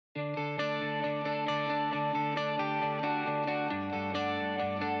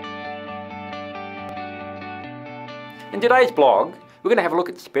In today's blog, we're going to have a look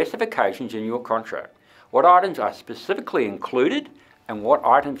at specifications in your contract. What items are specifically included and what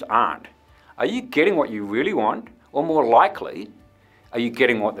items aren't. Are you getting what you really want, or more likely, are you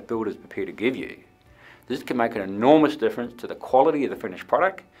getting what the builder is prepared to give you? This can make an enormous difference to the quality of the finished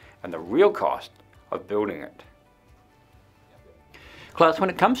product and the real cost of building it. Klaus, when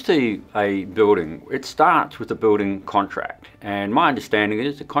it comes to a building, it starts with a building contract, and my understanding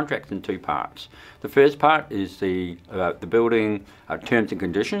is the contract's in two parts. The first part is the building terms and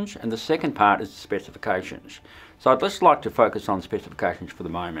conditions, and the second part is the specifications. So I'd just like to focus on specifications for the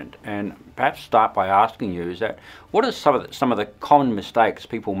moment, and perhaps start by asking you what are some of the common mistakes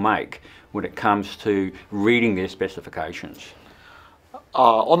people make when it comes to reading their specifications?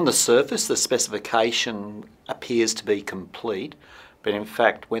 On the surface, the specification appears to be complete. But in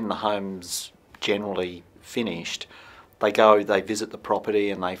fact, when the home's generally finished, they visit the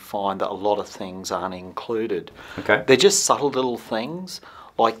property and they find that a lot of things aren't included. Okay. They're just subtle little things,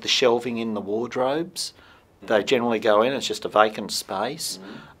 like the shelving in the wardrobes. They generally go in, it's just a vacant space.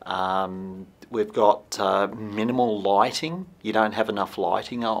 We've got minimal lighting. You don't have enough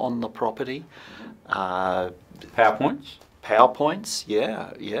lighting on the property. PowerPoints? PowerPoints,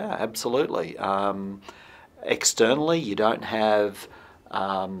 yeah, absolutely. Externally, you don't have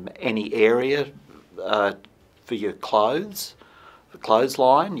any area for your clothes, the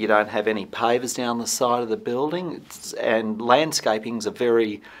clothesline. You don't have any pavers down the side of the building. And landscaping's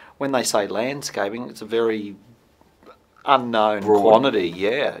when they say landscaping, it's a very unknown quantity.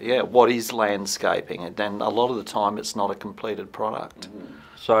 Yeah. What is landscaping? And a lot of the time, it's not a completed product.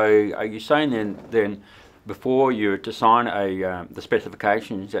 So are you saying then before you design the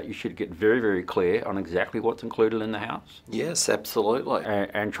specifications that you should get very, very clear on exactly what's included in the house? Yes, absolutely.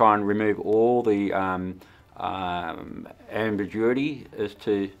 And try and remove all the ambiguity as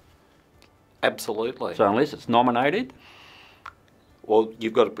to... Absolutely. So unless it's nominated? Well,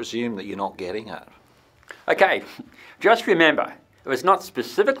 you've got to presume that you're not getting it. Okay, just remember, if it's not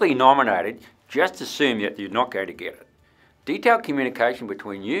specifically nominated, just assume that you're not going to get it. Detailed communication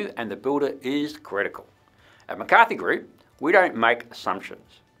between you and the builder is critical. At McCarthy Group, we don't make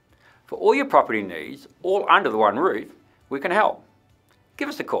assumptions. For all your property needs, all under the one roof, we can help. Give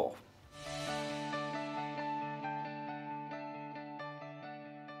us a call.